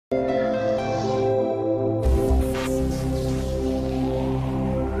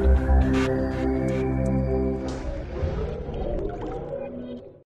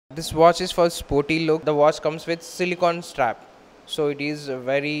This watch is for sporty look. The watch comes with silicone strap. So it is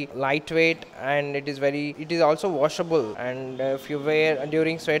very lightweight and it is also washable, and if you wear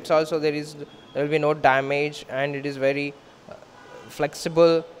during sweats also there will be no damage, and it is very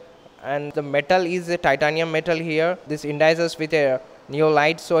flexible, and the metal is a titanium metal here. This indices with a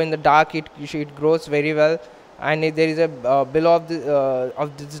neolite, so in the dark it grows very well. And if there is a below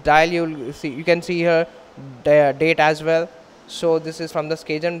of this dial, you can see here the date as well. So this is from the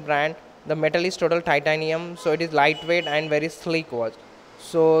Skagen brand. The metal is total titanium, so it is lightweight and very sleek watch.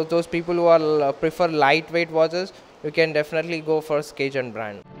 So those people who are prefer lightweight watches, you can definitely go for Skagen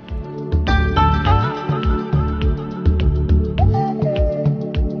brand.